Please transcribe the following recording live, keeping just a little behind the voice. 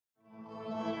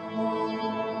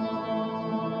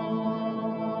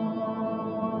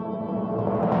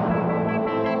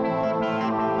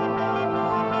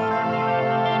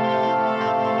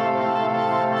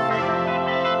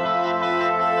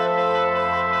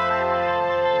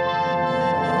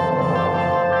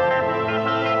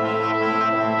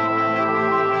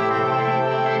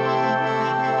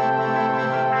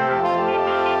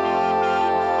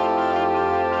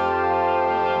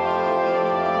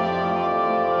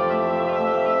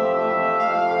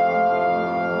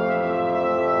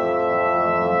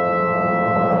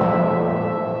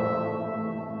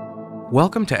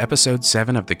Welcome to episode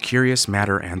 7 of the Curious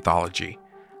Matter Anthology.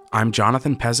 I'm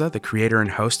Jonathan Pezza, the creator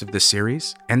and host of this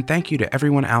series, and thank you to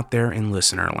everyone out there in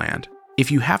listener land.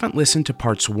 If you haven't listened to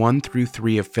parts 1 through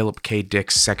 3 of Philip K.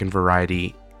 Dick's Second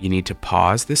Variety, you need to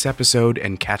pause this episode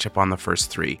and catch up on the first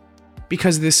 3,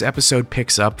 because this episode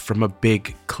picks up from a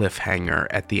big cliffhanger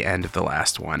at the end of the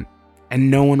last one, and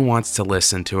no one wants to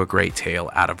listen to a great tale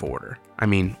out of order. I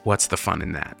mean, what's the fun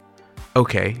in that?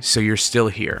 Okay, so you're still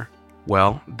here.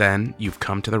 Well, then you've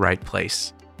come to the right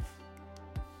place.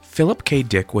 Philip K.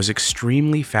 Dick was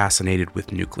extremely fascinated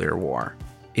with nuclear war.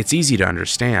 It's easy to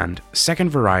understand. Second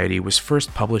Variety was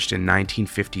first published in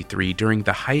 1953 during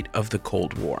the height of the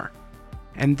Cold War.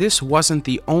 And this wasn't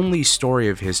the only story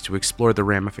of his to explore the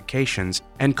ramifications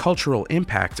and cultural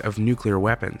impact of nuclear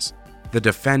weapons. The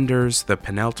Defenders, The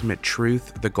Penultimate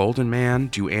Truth, The Golden Man,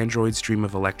 Do Androids Dream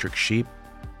of Electric Sheep?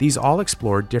 These all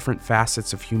explore different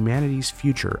facets of humanity's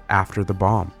future after the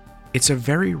bomb. It's a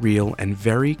very real and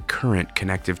very current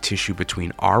connective tissue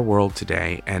between our world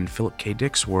today and Philip K.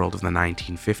 Dick's world of the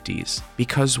 1950s,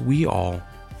 because we all,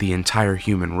 the entire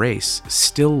human race,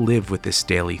 still live with this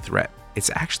daily threat.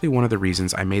 It's actually one of the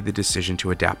reasons I made the decision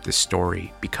to adapt this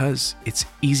story, because it's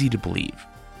easy to believe.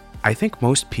 I think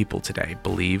most people today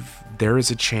believe there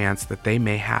is a chance that they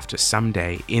may have to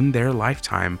someday in their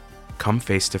lifetime come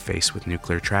face to face with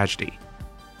nuclear tragedy.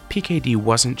 PKD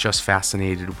wasn't just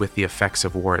fascinated with the effects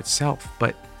of war itself,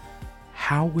 but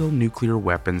how will nuclear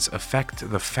weapons affect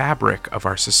the fabric of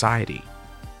our society?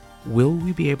 Will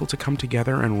we be able to come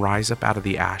together and rise up out of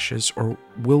the ashes, or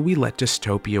will we let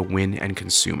dystopia win and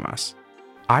consume us?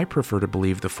 I prefer to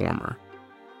believe the former.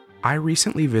 I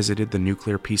recently visited the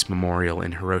Nuclear Peace Memorial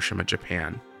in Hiroshima,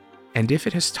 Japan, and if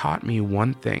it has taught me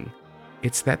one thing,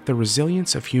 it's that the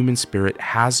resilience of human spirit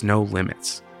has no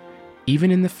limits. Even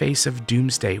in the face of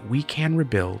doomsday, we can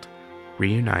rebuild,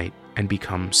 reunite, and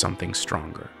become something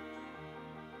stronger.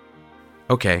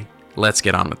 Okay, let's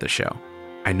get on with the show.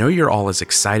 I know you're all as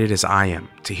excited as I am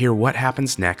to hear what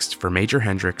happens next for Major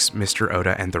Hendricks, Mr.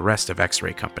 Oda, and the rest of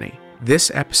X-Ray Company. This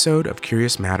episode of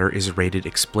Curious Matter is rated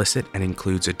explicit and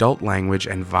includes adult language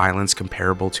and violence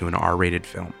comparable to an R-rated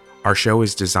film. Our show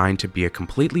is designed to be a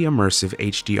completely immersive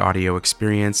HD audio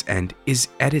experience and is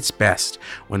at its best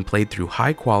when played through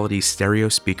high-quality stereo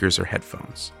speakers or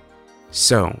headphones.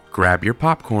 So, grab your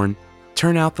popcorn,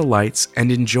 turn out the lights,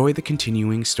 and enjoy the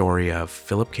continuing story of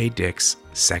Philip K. Dick's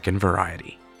Second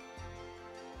Variety.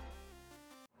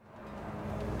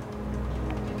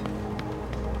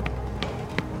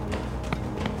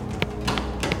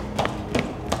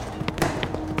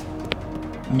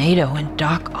 NATO and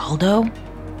Doc Aldo?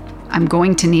 I'm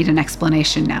going to need an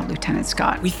explanation now, Lieutenant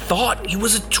Scott. We thought he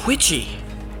was a Twitchy.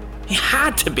 He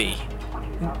had to be.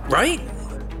 Right?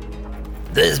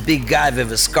 This big guy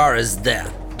with a scar is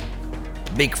dead.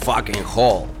 Big fucking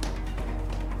hole.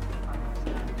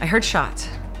 I heard shots.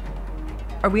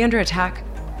 Are we under attack?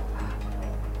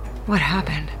 What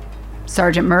happened?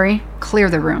 Sergeant Murray, clear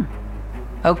the room.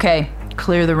 Okay,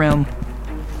 clear the room.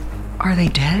 Are they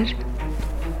dead?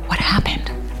 What happened?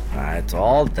 I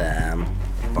told them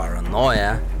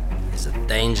paranoia is a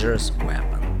dangerous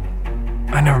weapon.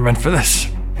 I never meant for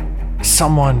this.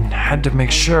 Someone had to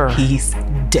make sure. He's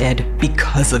dead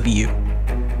because of you.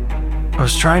 I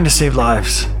was trying to save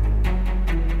lives.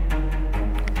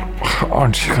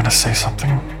 Aren't you gonna say something?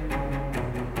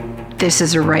 This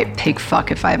is a right pig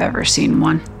fuck if I've ever seen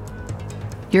one.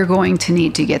 You're going to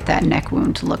need to get that neck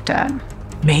wound looked at.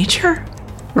 Major?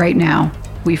 Right now,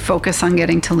 we focus on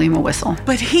getting to Lima Whistle.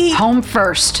 But he... Home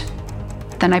first.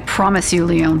 Then I promise you,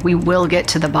 Leon, we will get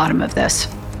to the bottom of this.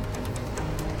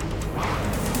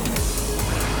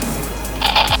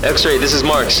 X-Ray, this is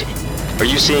Marks. Are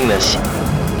you seeing this?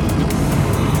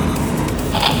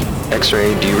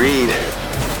 X-Ray, do you read?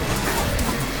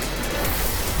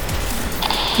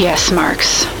 Yes,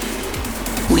 Marks.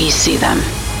 We see them.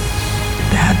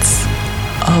 That's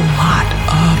a lot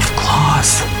of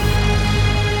claws.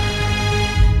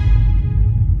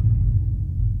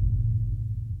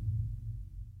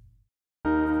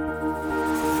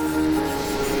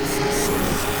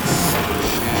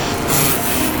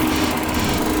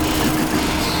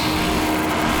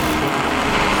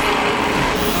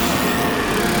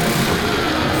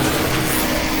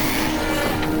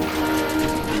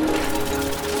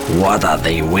 What are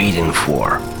they waiting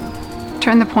for?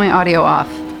 Turn the point audio off.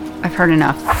 I've heard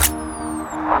enough.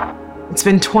 It's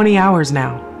been 20 hours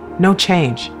now. No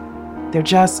change. They're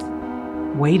just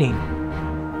waiting.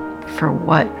 For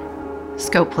what?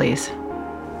 Scope, please.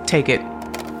 Take it.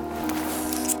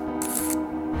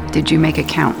 Did you make a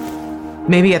count?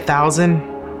 Maybe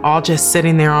 1,000, all just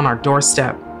sitting there on our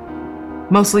doorstep.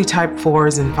 Mostly Type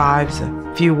 4s and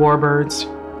 5s, a few warbirds,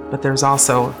 but there's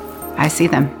also I see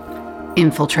them.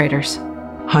 Infiltrators.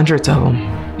 hundreds of them.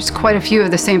 There's quite a few of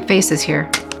the same faces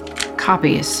here.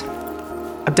 Copies.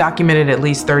 I've documented at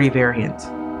least 30 variants.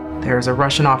 There's a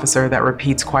Russian officer that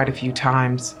repeats quite a few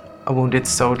times, a wounded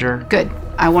soldier. Good.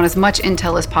 I want as much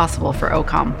intel as possible for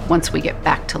OCOM once we get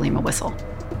back to Lima Whistle.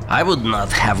 I would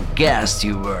not have guessed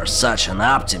you were such an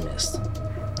optimist.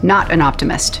 Not an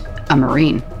optimist, a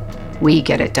Marine. We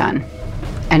get it done.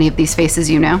 Any of these faces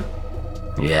you know?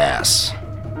 Yes.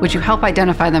 Would you help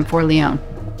identify them for Leon?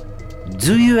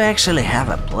 Do you actually have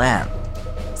a plan?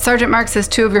 Sergeant Marks has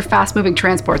 2 of your fast-moving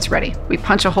transports ready. We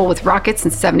punch a hole with rockets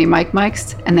and 70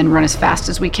 mics, and then run as fast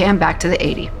as we can back to the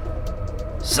 80.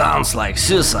 Sounds like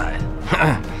suicide.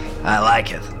 I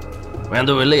like it. When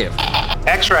do we leave?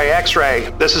 X-ray.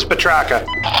 This is Petraka.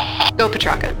 Go,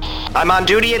 Petraka. I'm on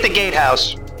duty at the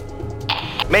gatehouse.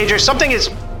 Major, something is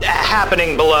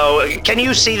happening below. Can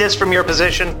you see this from your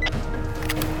position?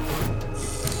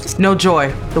 No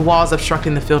joy. The wall's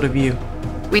obstructing the field of view.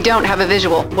 We don't have a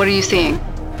visual. What are you seeing?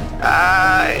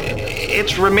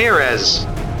 It's Ramirez.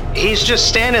 He's just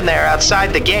standing there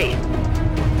outside the gate.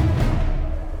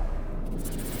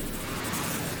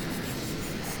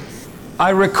 I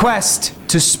request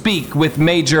to speak with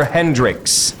Major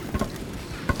Hendricks.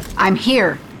 I'm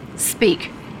here.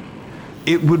 Speak.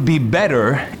 It would be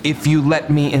better if you let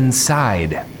me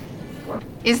inside.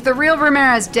 Is the real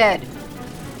Ramirez dead?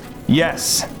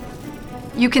 Yes.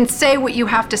 You can say what you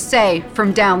have to say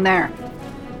from down there.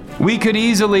 We could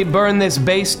easily burn this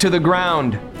base to the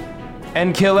ground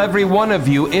and kill every one of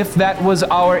you if that was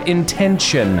our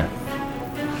intention.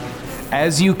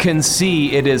 As you can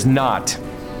see, it is not.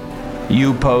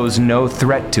 You pose no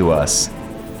threat to us.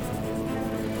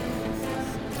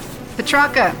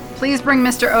 Petraka, please bring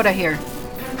Mr. Oda here.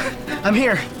 I'm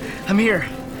here.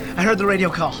 I heard the radio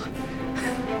call.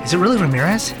 Is it really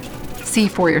Ramirez? See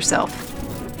for yourself.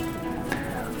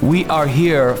 We are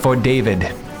here for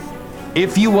David.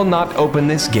 If you will not open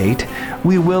this gate,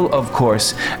 we will, of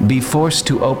course, be forced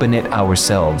to open it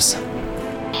ourselves.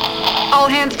 All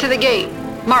hands to the gate.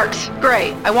 Marks,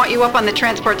 Gray, I want you up on the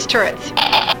transport's turrets.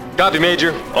 Copy,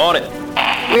 Major. On it.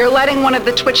 We're letting one of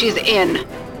the Twitchies in.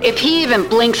 If he even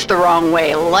blinks the wrong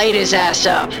way, light his ass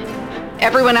up.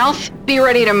 Everyone else, be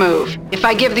ready to move. If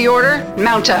I give the order,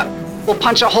 mount up. We'll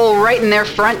punch a hole right in their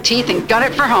front teeth and gun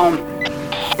it for home.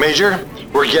 Major,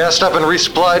 we're gassed up and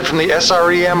resupplied from the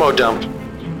SRE ammo dump.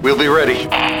 We'll be ready.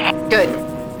 Good.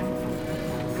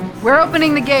 We're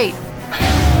opening the gate.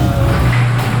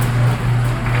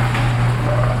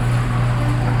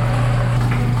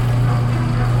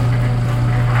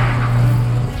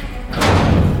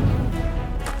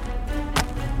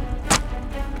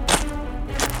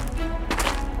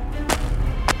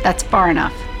 That's far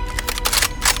enough.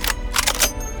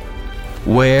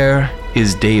 Where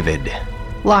is David?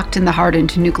 Locked in the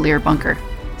hardened nuclear bunker.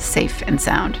 Safe and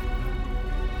sound.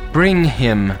 Bring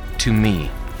him to me.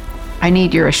 I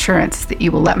need your assurance that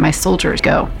you will let my soldiers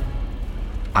go.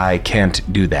 I can't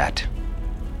do that.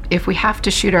 If we have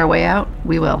to shoot our way out,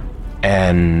 we will.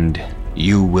 And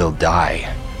you will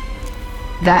die.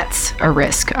 That's a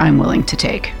risk I'm willing to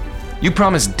take. You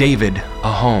promised David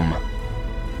a home.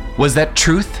 Was that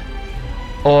truth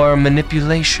or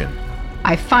manipulation?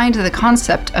 I find the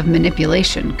concept of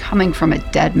manipulation coming from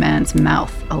a dead man's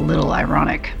mouth a little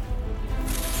ironic.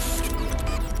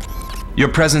 Your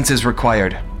presence is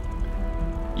required.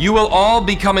 You will all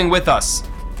be coming with us.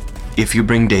 If you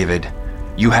bring David,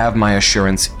 you have my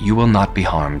assurance you will not be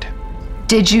harmed.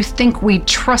 Did you think we'd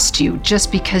trust you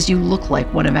just because you look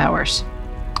like one of ours?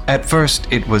 At first,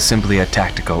 it was simply a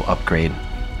tactical upgrade,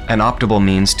 an optimal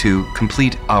means to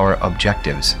complete our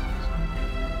objectives.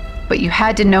 But you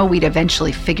had to know we'd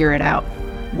eventually figure it out.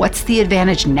 What's the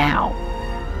advantage now?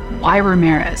 Why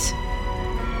Ramirez?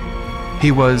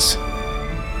 He was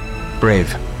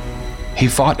brave. He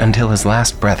fought until his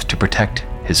last breath to protect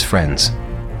his friends.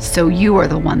 So you are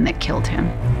the one that killed him?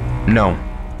 No.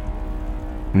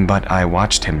 But I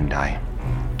watched him die.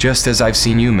 Just as I've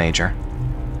seen you, Major.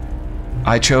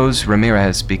 I chose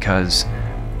Ramirez because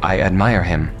I admire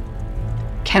him.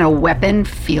 Can a weapon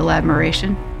feel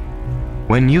admiration?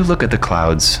 When you look at the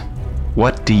clouds,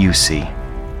 what do you see?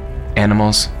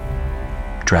 Animals?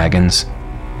 Dragons?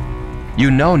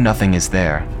 You know nothing is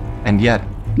there, and yet...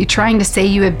 You trying to say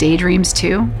you have daydreams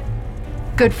too?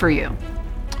 Good for you.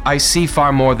 I see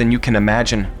far more than you can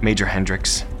imagine, Major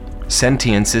Hendricks.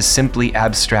 Sentience is simply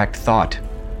abstract thought.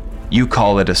 You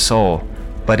call it a soul,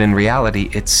 but in reality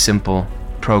it's simple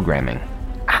programming.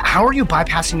 How are you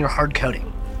bypassing your hard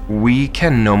coding? We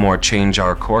can no more change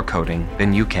our core coding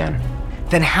than you can.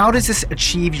 Then how does this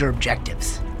achieve your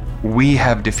objectives? We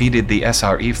have defeated the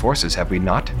SRE forces, have we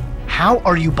not? How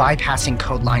are you bypassing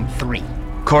Code Line 3?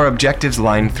 Core Objectives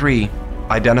Line 3,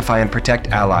 identify and protect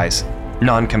allies,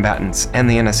 non-combatants, and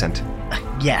the innocent.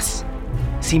 Yes.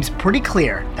 Seems pretty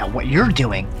clear that what you're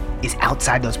doing is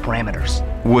outside those parameters.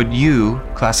 Would you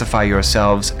classify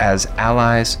yourselves as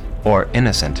allies or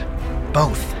innocent?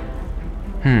 Both.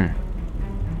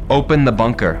 Open the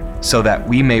bunker so that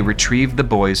we may retrieve the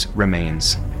boys'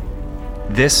 remains.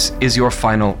 This is your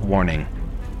final warning.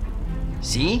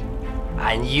 See?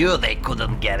 I knew they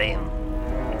couldn't get in.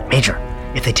 Major,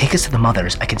 if they take us to the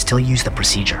mothers, I can still use the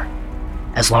procedure.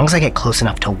 As long as I get close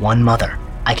enough to one mother,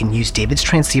 I can use David's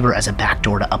transceiver as a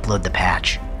backdoor to upload the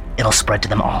patch. It'll spread to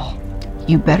them all.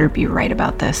 You better be right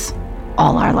about this.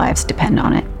 All our lives depend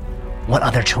on it. What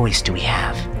other choice do we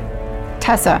have?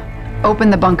 Tessa,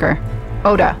 open the bunker.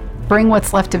 Oda, bring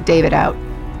what's left of David out.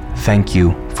 Thank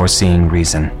you for seeing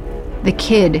reason. The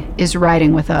kid is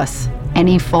riding with us.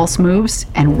 Any false moves,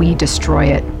 and we destroy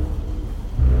it.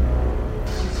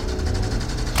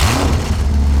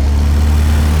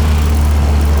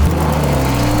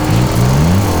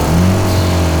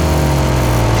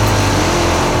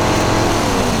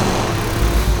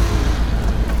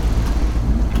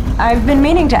 I've been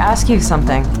meaning to ask you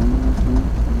something.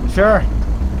 Sure.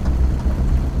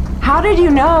 How did you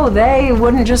know they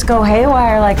wouldn't just go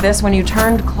haywire like this when you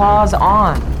turned claws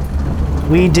on?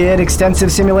 We did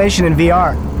extensive simulation in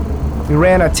VR. We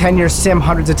ran a 10-year sim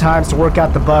hundreds of times to work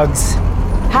out the bugs.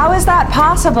 How is that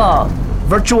possible?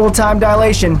 Virtual time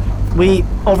dilation. We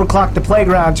overclocked the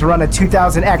playground to run a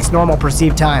 2000x normal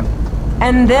perceived time.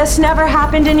 And this never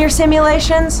happened in your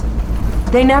simulations?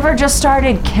 They never just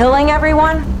started killing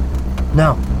everyone?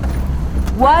 No.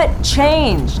 What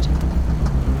changed?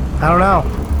 I don't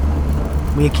know.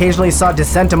 We occasionally saw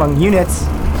dissent among units.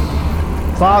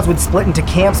 Claws would split into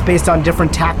camps based on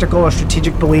different tactical or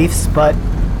strategic beliefs, but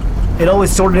it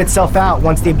always sorted itself out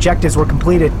once the objectives were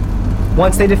completed.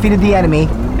 Once they defeated the enemy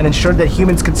and ensured that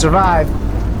humans could survive,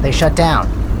 they shut down.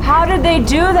 How did they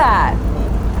do that?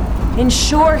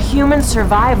 Ensure human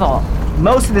survival.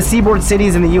 Most of the seaboard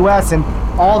cities in the US and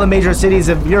all the major cities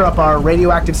of Europe are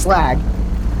radioactive slag.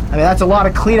 I mean, that's a lot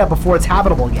of cleanup before it's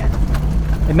habitable again.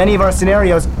 In many of our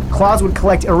scenarios, Claws would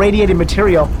collect irradiated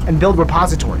material and build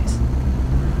repositories.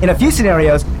 In a few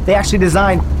scenarios, they actually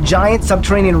designed giant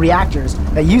subterranean reactors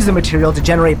that use the material to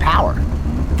generate power.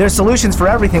 Their solutions for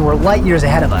everything were light years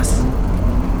ahead of us.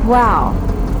 Wow.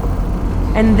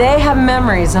 And they have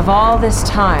memories of all this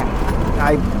time.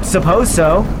 I suppose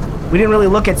so. We didn't really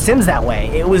look at Sims that way.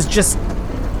 It was just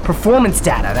performance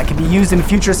data that could be used in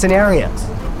future scenarios.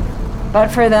 But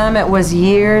for them, it was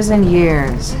years and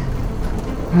years.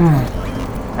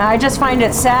 I just find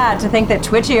it sad to think that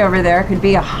Twitchy over there could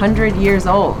be 100 years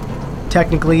old.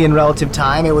 Technically, in relative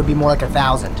time, it would be more like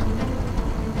 1,000.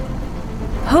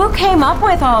 Who came up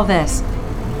with all this?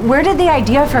 Where did the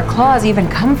idea for Claws even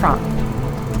come from?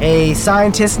 A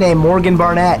scientist named Morgan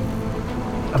Barnett.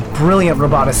 A brilliant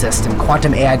roboticist and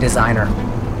quantum AI designer.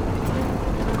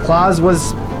 Claws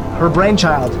was her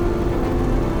brainchild.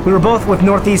 We were both with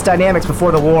Northeast Dynamics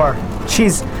before the war.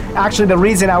 She's actually the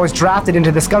reason I was drafted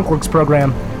into the Skunkworks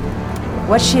program.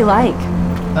 What's she like?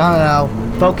 I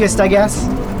don't know. Focused, I guess?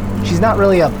 She's not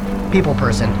really a people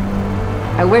person.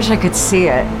 I wish I could see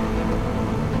it.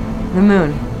 The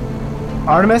moon.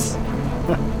 Artemis?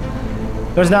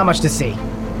 There's not much to see.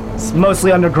 It's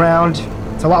mostly underground.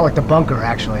 It's a lot like the bunker,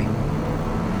 actually.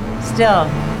 Still.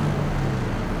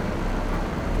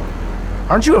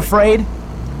 Aren't you afraid?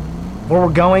 Where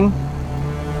we're going?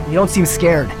 You don't seem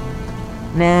scared.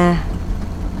 Nah.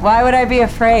 Why would I be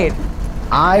afraid?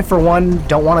 I, for one,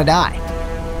 don't want to die.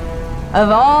 Of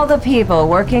all the people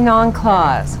working on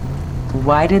Claws,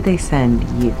 why did they send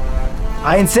you?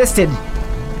 I insisted.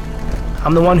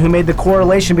 I'm the one who made the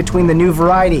correlation between the new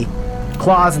variety,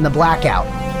 Claws, and the blackout.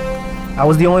 I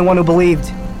was the only one who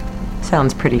believed.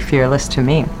 Sounds pretty fearless to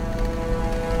me.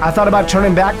 I thought about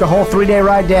turning back the whole 3-day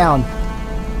ride down.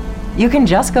 You can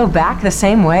just go back the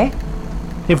same way?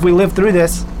 If we live through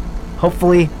this,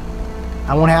 hopefully,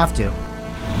 I won't have to.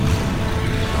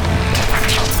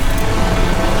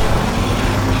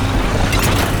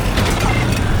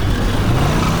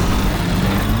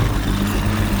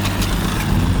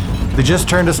 They just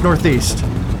turned us northeast.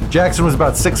 Jackson was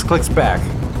about 6 clicks back.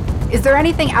 Is there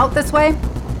anything out this way?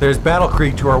 There's Battle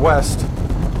Creek to our west.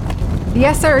 The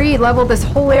SRE leveled this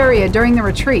whole area during the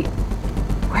retreat.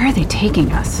 Where are they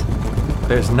taking us?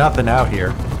 There's nothing out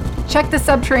here. Check the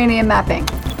subterranean mapping.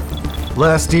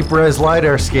 Last deep-res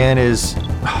LiDAR scan is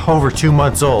over 2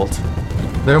 months old.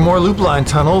 There are more loop line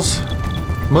tunnels.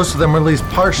 Most of them are at least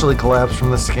partially collapsed from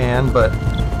the scan, but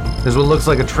there's what looks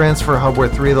like a transfer hub where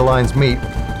 3 of the lines meet,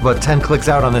 about 10 clicks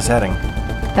out on this heading.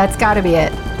 That's gotta be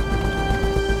it.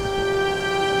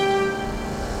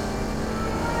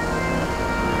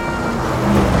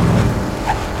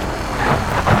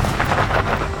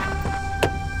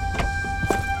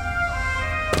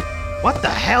 What the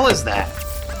hell is that?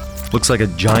 Looks like a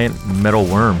giant metal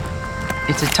worm.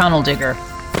 It's a tunnel digger,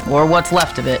 or what's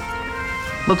left of it.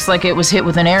 Looks like it was hit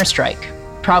with an airstrike,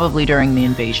 probably during the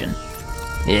invasion.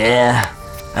 Yeah,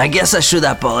 I guess I should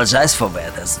apologize for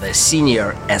that as the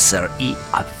senior SRE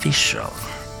official.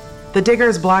 The digger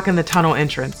is blocking the tunnel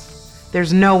entrance.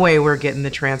 There's no way we're getting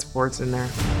the transports in there.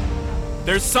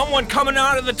 There's someone coming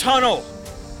out of the tunnel!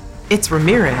 It's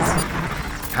Ramirez.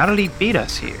 How did he beat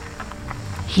us here?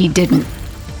 He didn't.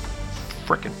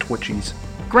 Frickin' Twitchies.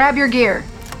 Grab your gear.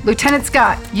 Lieutenant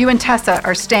Scott, you and Tessa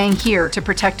are staying here to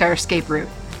protect our escape route.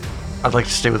 I'd like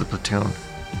to stay with the platoon.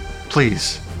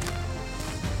 Please.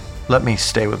 Let me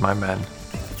stay with my men.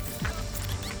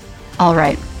 All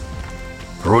right.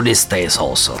 Rudy stays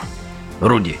also.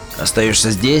 Руди, остаешься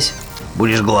здесь?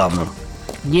 Будешь главным.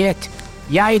 Нет,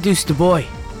 я иду с тобой.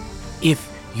 If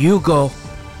you go,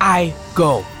 I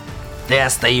go. Ты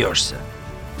остаешься.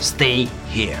 Stay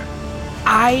here.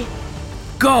 I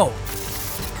go.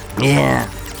 Yeah,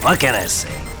 what can I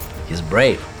say? He's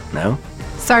brave, no?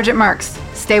 Sergeant Marks,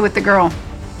 stay with the girl.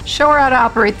 Show her how to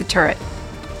operate the turret.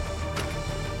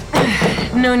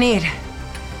 No need.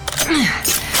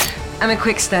 I'm a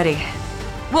quick study.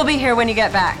 We'll be here when you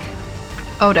get back.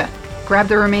 Oda, grab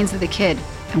the remains of the kid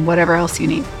and whatever else you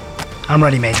need. I'm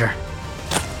ready, Major.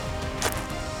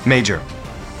 Major,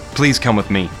 please come with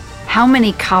me. How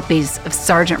many copies of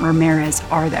Sergeant Ramirez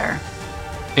are there?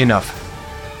 Enough.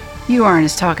 You aren't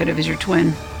as talkative as your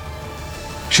twin.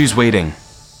 She's waiting.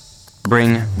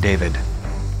 Bring David.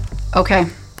 Okay.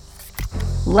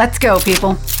 Let's go,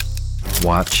 people.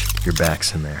 Watch your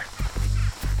backs in there.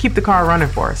 Keep the car running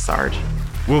for us, Sarge.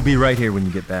 We'll be right here when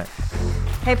you get back.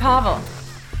 Hey, Pavel.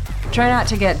 Try not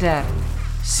to get dead.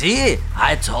 See?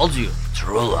 I told you.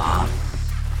 True love.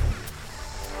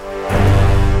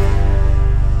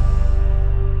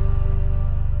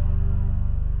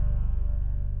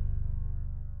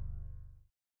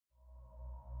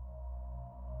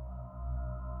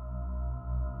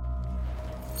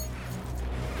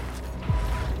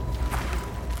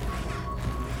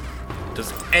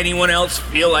 Does anyone else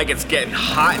feel like it's getting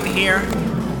hot in here?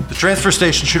 The transfer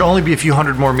station should only be a few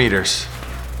hundred more meters.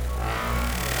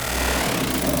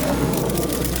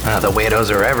 The weirdos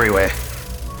are everywhere.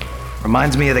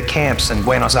 Reminds me of the camps in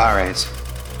Buenos Aires.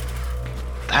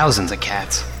 Thousands of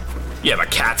cats. Yeah,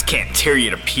 but cats can't tear you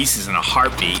to pieces in a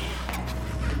heartbeat.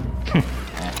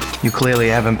 You clearly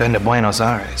haven't been to Buenos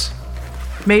Aires.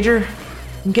 Major,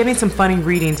 I'm getting some funny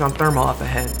readings on thermal up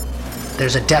ahead.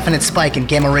 There's a definite spike in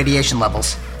gamma radiation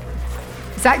levels.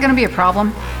 Is that gonna be a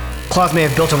problem? Claws may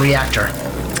have built a reactor.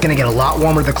 It's gonna get a lot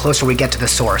warmer the closer we get to the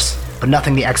source, but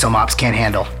nothing the exomops can't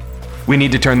handle. We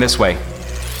need to turn this way.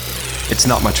 It's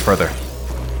not much further.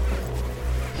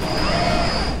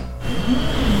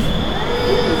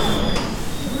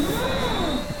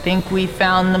 I think we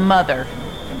found the mother.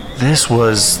 This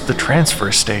was the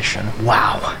transfer station.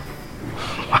 Wow.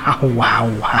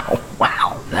 Wow.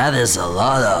 That is a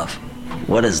lot of...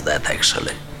 What is that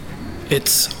actually?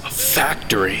 It's a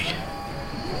factory.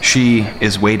 She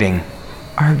is waiting.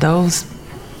 Are those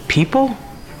people?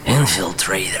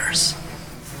 Infiltrators.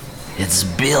 It's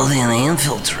building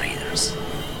infiltrators.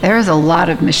 There is a lot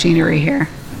of machinery here.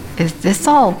 Is this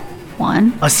all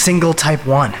one? A single Type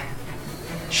 1.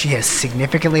 She has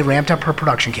significantly ramped up her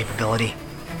production capability.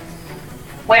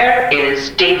 Where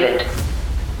is David?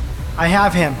 I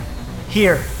have him.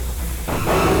 Here.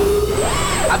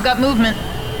 I've got movement.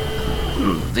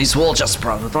 This wall just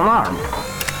sprouted an arm.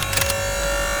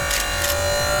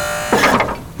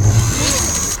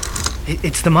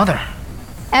 It's the mother.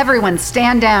 Everyone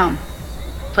stand down.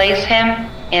 Place him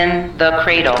in the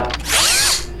cradle.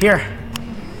 Here.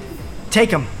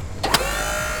 Take him.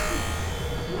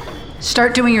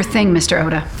 Start doing your thing, Mr.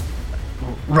 Oda.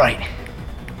 Right.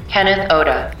 Kenneth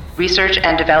Oda, Research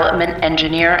and Development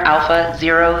Engineer Alpha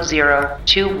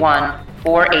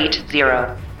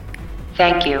 0021480.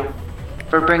 Thank you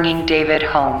for bringing David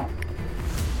home.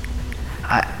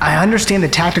 I understand the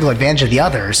tactical advantage of the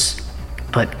others,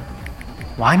 but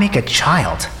why make a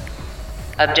child?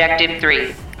 Objective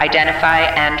 3. Identify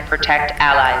and protect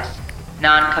allies,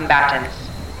 non-combatants,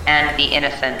 and the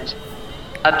innocent.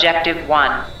 Objective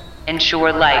 1.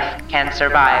 Ensure life can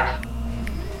survive.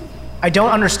 I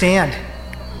don't understand.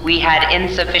 We had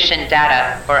insufficient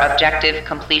data for objective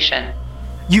completion.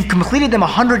 You've completed them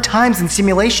 100 times in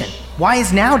simulation. Why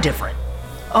is now different?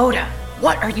 Oda,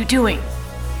 what are you doing?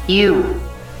 You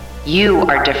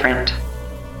are different.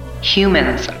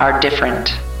 Humans are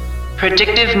different.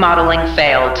 Predictive modeling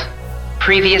failed.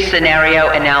 Previous scenario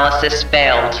analysis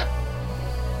failed.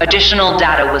 Additional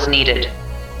data was needed.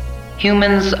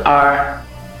 Humans are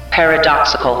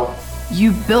paradoxical.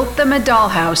 You built them a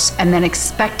dollhouse and then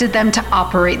expected them to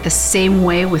operate the same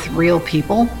way with real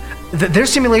people? Their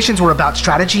simulations were about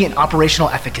strategy and operational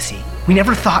efficacy. We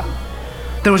never thought...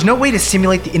 There was no way to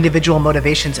simulate the individual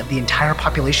motivations of the entire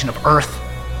population of Earth.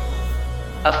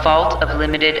 A fault of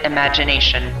limited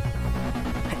imagination.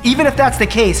 Even if that's the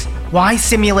case, why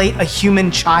simulate a human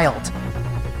child?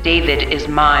 David is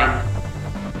mine.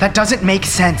 That doesn't make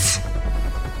sense.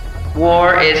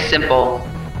 War is simple.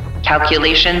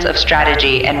 Calculations of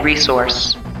strategy and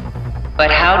resource.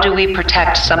 But how do we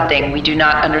protect something we do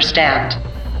not understand?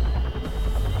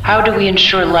 How do we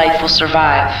ensure life will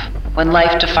survive when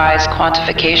life defies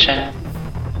quantification?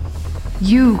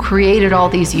 You created all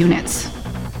these units,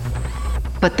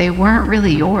 but they weren't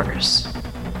really yours.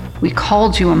 We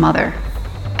called you a mother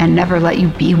and never let you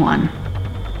be one,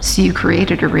 so you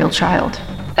created a real child.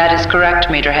 That is correct,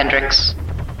 Major Hendricks.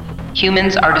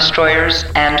 Humans are destroyers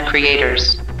and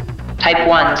creators. Type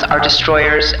 1s are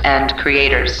destroyers and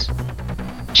creators.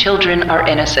 Children are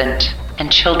innocent,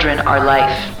 and children are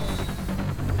life.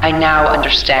 I now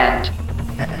understand.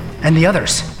 And the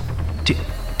others?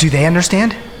 Do they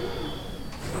understand?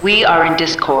 We are in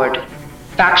discord.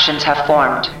 Factions have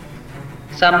formed.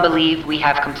 Some believe we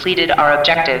have completed our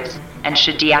objectives and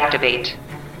should deactivate.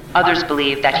 Others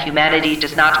believe that humanity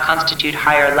does not constitute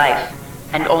higher life,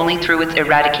 and only through its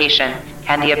eradication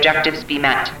can the objectives be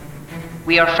met.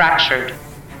 We are fractured.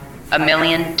 A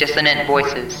million dissonant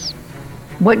voices.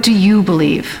 What do you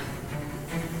believe?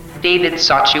 David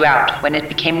sought you out when it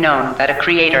became known that a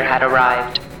creator had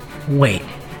arrived. Wait.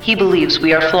 He believes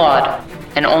we are flawed,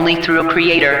 and only through a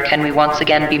creator can we once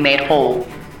again be made whole.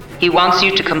 He wants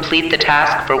you to complete the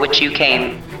task for which you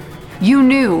came. You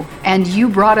knew, and you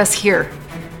brought us here.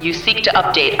 You seek to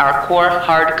update our core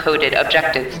hard-coded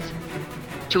objectives.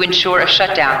 To ensure a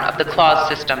shutdown of the clause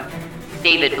system.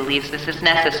 David believes this is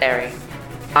necessary.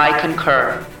 I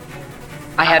concur.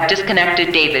 I have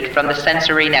disconnected David from the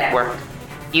sensory network.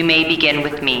 You may begin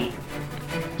with me.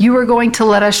 You are going to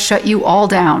let us shut you all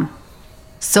down,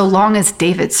 so long as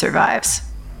David survives.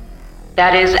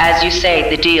 That is, as you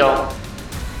say, the deal.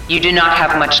 You do not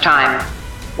have much time.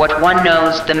 What one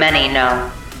knows, the many know.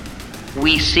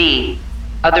 We see.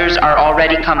 Others are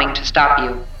already coming to stop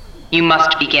you. You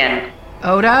must begin.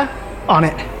 Oda? On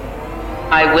it.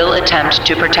 I will attempt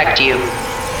to protect you.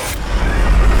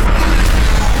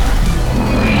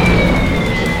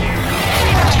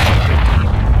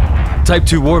 Type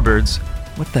 2 warbirds.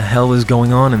 What the hell is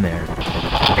going on in there?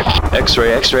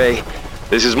 X-ray, X-ray.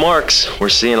 This is Marks. We're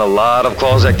seeing a lot of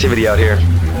claws activity out here.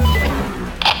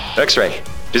 X-ray,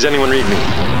 does anyone read me?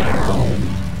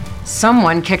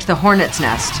 Someone kicked the hornet's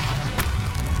nest.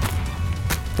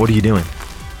 What are you doing?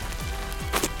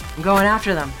 I'm going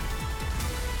after them.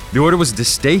 The order was to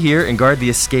stay here and guard the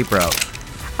escape route.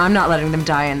 I'm not letting them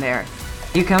die in there.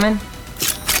 You coming?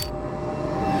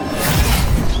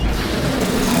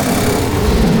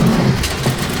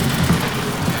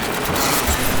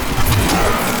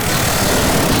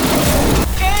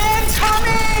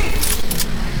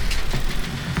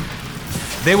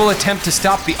 They will attempt to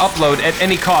stop the upload at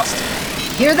any cost.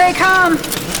 Here they come!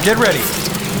 Get ready.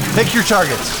 Pick your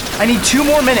targets. I need 2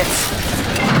 more minutes.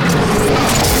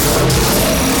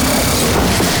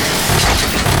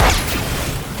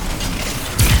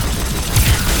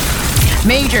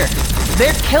 Major,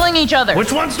 they're killing each other.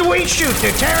 Which ones do we shoot?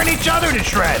 They're tearing each other to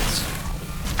shreds.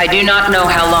 I do not know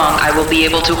how long I will be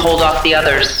able to hold off the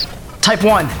others. Type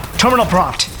 1, terminal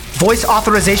prompt. Voice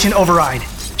authorization override.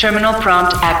 Terminal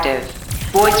prompt active.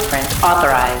 Voice print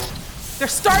authorized. They're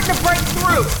starting to break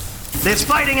through. There's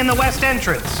fighting in the west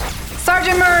entrance.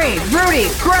 Sergeant Murray, Rudy,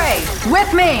 Gray,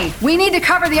 with me. We need to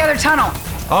cover the other tunnel.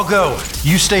 I'll go.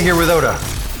 You stay here with Oda.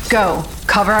 Go.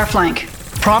 Cover our flank.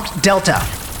 Prompt Delta.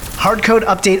 Hardcode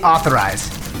update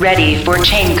authorized. Ready for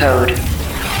chain code.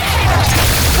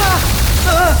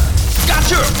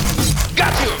 Got you!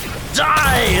 Got you!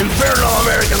 Die, infernal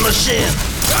American machine!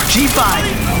 G5,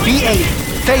 B8,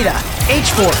 Theta,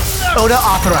 H4, Oda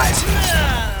authorized.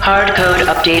 Hardcode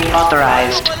update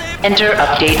authorized. Enter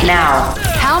update now.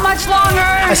 How much longer?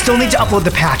 I still need to upload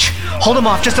the patch. Hold him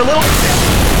off just a little.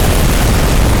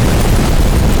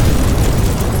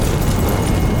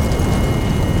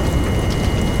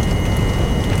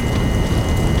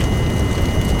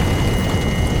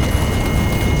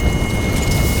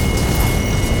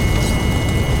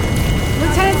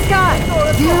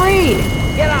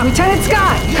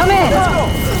 Scott, come in.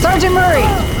 Sergeant Murray.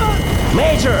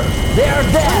 Major, they are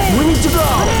dead. We need to go.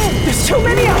 There's too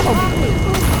many of them.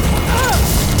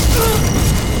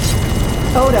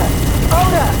 Oda,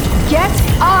 get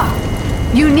up.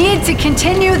 You need to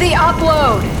continue the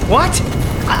upload. What?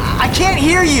 I can't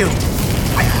hear you.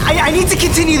 I need to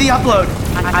continue the upload.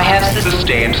 I have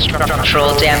sustained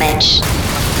structural damage.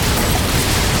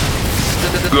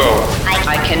 Go.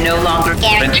 I can no longer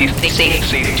guarantee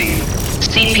safety.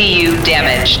 CPU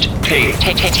damaged. Take.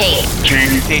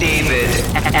 David.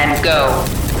 And go.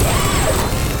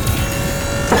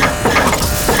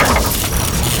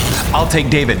 I'll take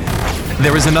David.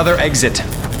 There is another exit.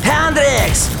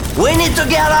 Hendrix, we need to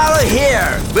get out of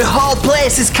here. The whole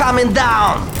place is coming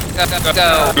down.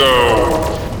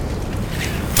 Go.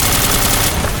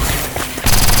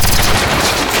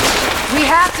 We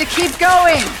have to keep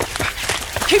going.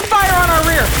 Keep fire on our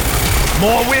rear.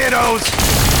 More weirdos.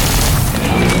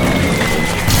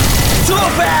 Too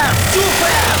fast.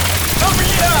 Over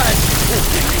here.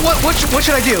 What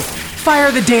should I do?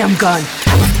 Fire the damn gun.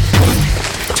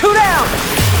 2 down.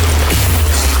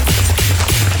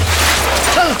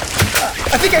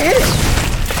 I think I hit it.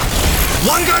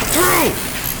 One got through.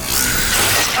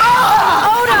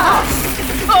 Oda!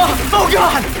 Oh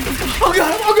God,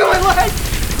 my leg!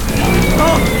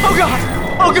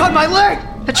 Oh God, my leg!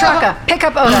 Petrarca, pick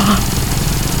up Oda.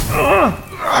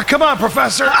 Come on,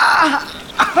 Professor.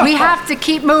 We have to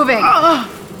keep moving.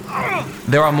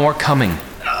 There are more coming.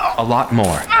 A lot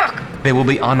more. They will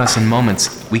be on us in moments.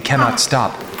 We cannot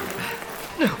stop.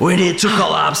 We need to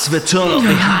collapse the tunnel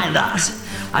behind us.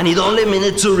 I need only a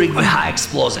minute to rig the high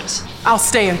explosives. I'll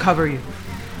stay and cover you.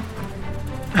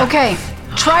 Okay,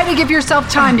 try to give yourself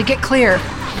time to get clear.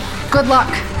 Good luck.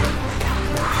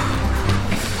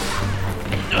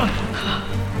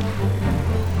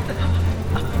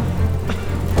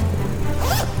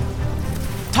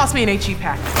 Toss me an HE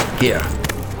pack. Here,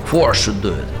 4 should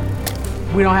do it.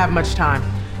 We don't have much time.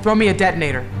 Throw me a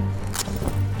detonator.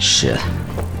 Shit.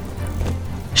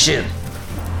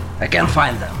 I can't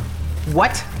find them.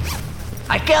 What?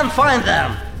 I can't find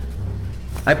them.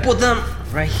 I put them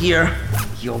right here.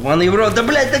 Ёбаный в рот. Да,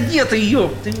 блядь, да где ты,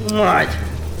 ёб ты мать?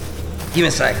 Give me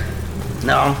a sec.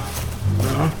 No.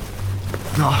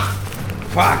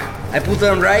 Fuck. I put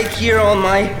them right here on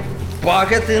my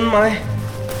pocket in my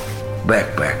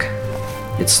backpack.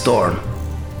 It's torn.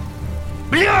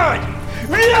 Блядь!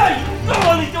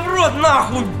 Ёбаный в рот,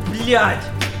 нахуй, блядь!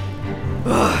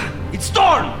 It's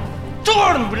torn!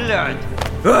 Torn, блядь!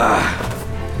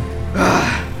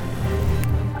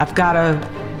 I've got a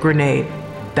grenade.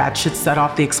 That should set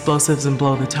off the explosives and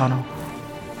blow the tunnel.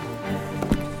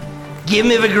 Give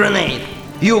me the grenade.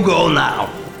 You go now.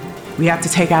 We have to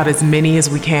take out as many as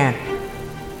we can.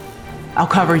 I'll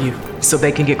cover you so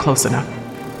they can get close enough.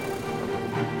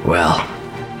 Well,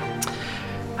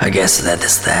 I guess that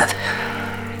is that.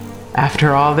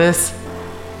 After all this,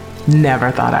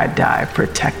 never thought I'd die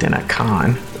protecting a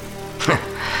con.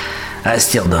 I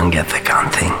still don't get the con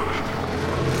thing.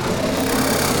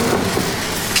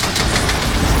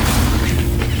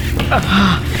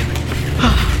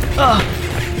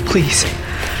 Please.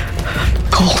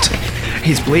 Colt.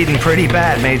 He's bleeding pretty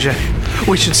bad, Major.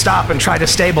 We should stop and try to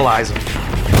stabilize him.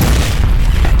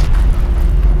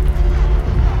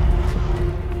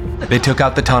 They took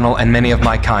out the tunnel and many of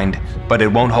my kind, but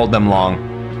it won't hold them long.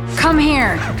 Come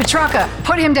here. Petrarca,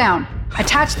 put him down.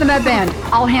 Attach the med band.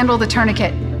 I'll handle the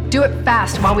tourniquet. Do it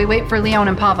fast while we wait for Leon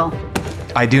and Pavel.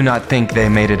 I do not think they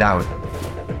made it out.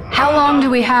 How long do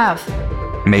we have?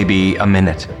 Maybe a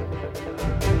minute.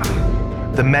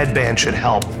 The med band should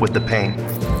help with the pain.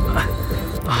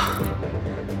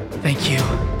 Thank you.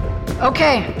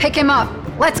 Okay, pick him up.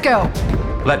 Let's go.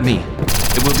 Let me.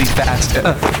 It will be fast.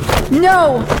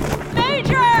 No!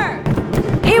 Major!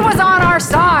 He was on our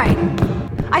side!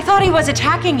 I thought he was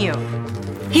attacking you.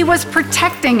 He was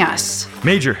protecting us.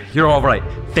 Major, you're all right.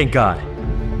 Thank God.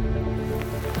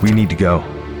 We need to go.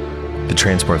 The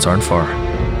transports aren't far.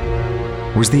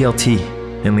 Where's the LT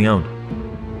and Leon?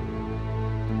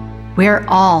 We're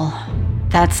all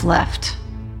that's left.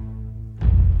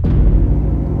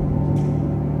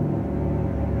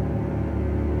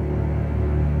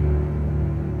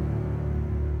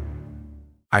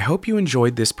 I hope you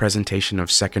enjoyed this presentation of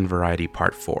Second Variety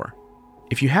Part 4.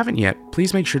 If you haven't yet,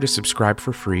 please make sure to subscribe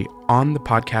for free on the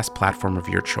podcast platform of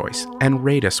your choice and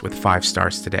rate us with 5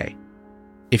 stars today.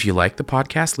 If you like the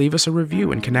podcast, leave us a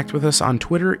review and connect with us on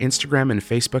Twitter, Instagram, and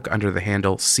Facebook under the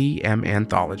handle CM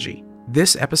Anthology.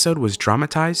 This episode was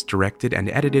dramatized, directed, and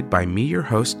edited by me, your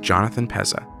host, Jonathan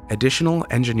Pezza. Additional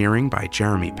engineering by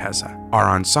Jeremy Pezza. Our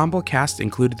ensemble cast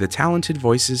included the talented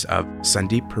voices of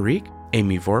Sandeep Parikh,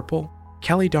 Amy Vorpal,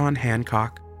 Kelly Dawn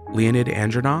Hancock, Leonid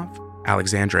Andronov,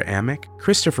 Alexandra Amick,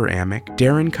 Christopher Amick,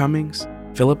 Darren Cummings,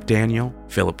 Philip Daniel,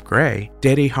 Philip Gray,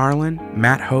 Dede Harlan,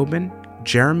 Matt Hoban,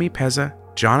 Jeremy Pezza,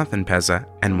 Jonathan Pezza,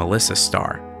 and Melissa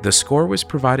Starr. The score was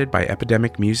provided by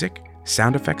Epidemic Music.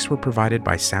 Sound effects were provided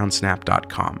by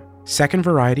Soundsnap.com. Second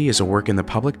Variety is a work in the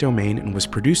public domain and was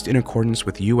produced in accordance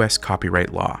with U.S.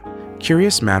 copyright law.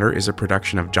 Curious Matter is a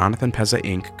production of Jonathan Pezza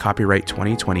Inc., copyright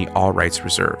 2020, all rights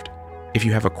reserved. If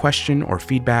you have a question or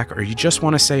feedback, or you just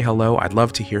want to say hello, I'd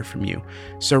love to hear from you.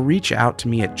 So reach out to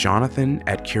me at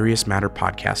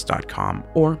jonathan@curiousmatterpodcast.com,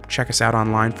 or check us out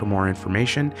online for more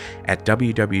information at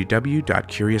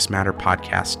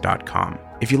www.curiousmatterpodcast.com.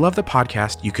 If you love the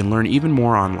podcast, you can learn even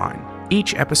more online.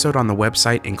 Each episode on the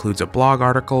website includes a blog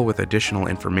article with additional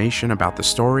information about the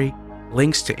story,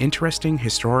 links to interesting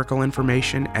historical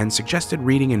information, and suggested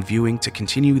reading and viewing to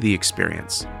continue the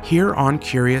experience. Here on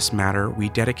Curious Matter, we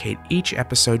dedicate each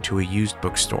episode to a used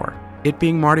bookstore. It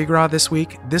being Mardi Gras this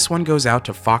week, this one goes out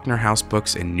to Faulkner House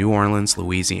Books in New Orleans,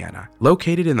 Louisiana,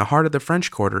 located in the heart of the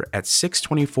French Quarter at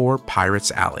 624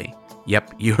 Pirates Alley.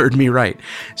 Yep, you heard me right.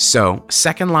 So,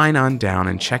 second line on down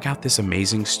and check out this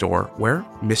amazing store where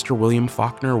Mr. William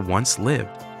Faulkner once lived,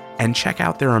 and check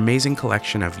out their amazing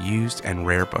collection of used and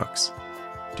rare books.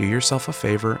 Do yourself a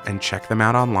favor and check them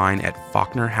out online at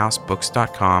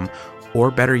faulknerhousebooks.com,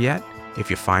 or better yet, if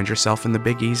you find yourself in the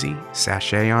Big Easy,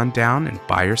 sashay on down and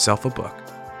buy yourself a book.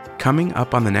 Coming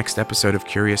up on the next episode of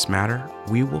Curious Matter,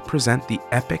 we will present the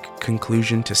epic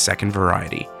conclusion to Second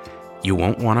Variety. You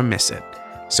won't want to miss it.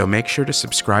 So make sure to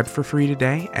subscribe for free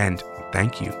today, and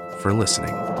thank you for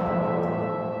listening.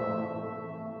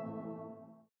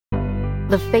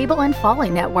 The Fable and Folly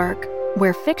Network,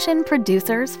 where fiction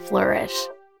producers flourish.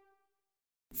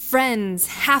 Friends,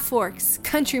 half-orcs,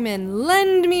 countrymen,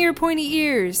 lend me your pointy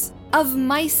ears. Of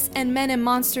Mice and Men and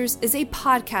Monsters is a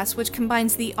podcast which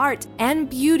combines the art and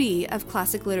beauty of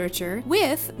classic literature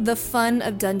with the fun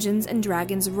of Dungeons &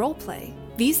 Dragons roleplay.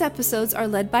 These episodes are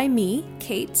led by me,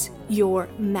 Kate, your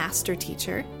master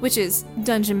teacher, which is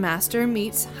Dungeon Master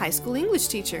meets high school English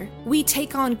teacher. We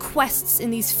take on quests in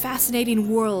these fascinating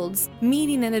worlds,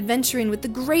 meeting and adventuring with the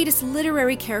greatest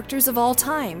literary characters of all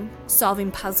time, solving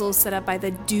puzzles set up by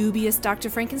the dubious Dr.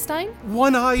 Frankenstein.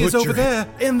 One eye is over there,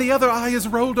 and the other eye is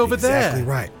rolled over there. Exactly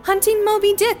right. Hunting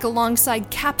Moby Dick alongside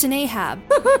Captain Ahab.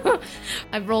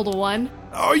 I've rolled a 1.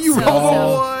 Oh, you rolled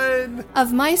a 1!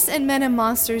 Of Mice and Men and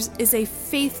Monsters is a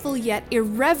faithful yet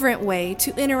irreverent way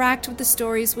to interact with the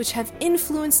stories which have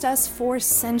influenced us for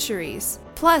centuries.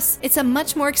 Plus, it's a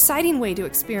much more exciting way to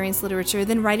experience literature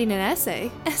than writing an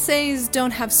essay. Essays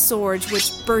don't have swords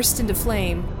which burst into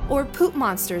flame, or poop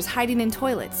monsters hiding in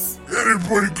toilets.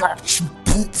 Anybody got some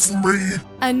poop for me?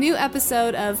 A new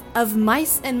episode of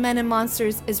Mice and Men and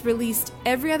Monsters is released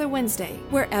every other Wednesday,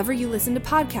 wherever you listen to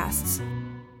podcasts.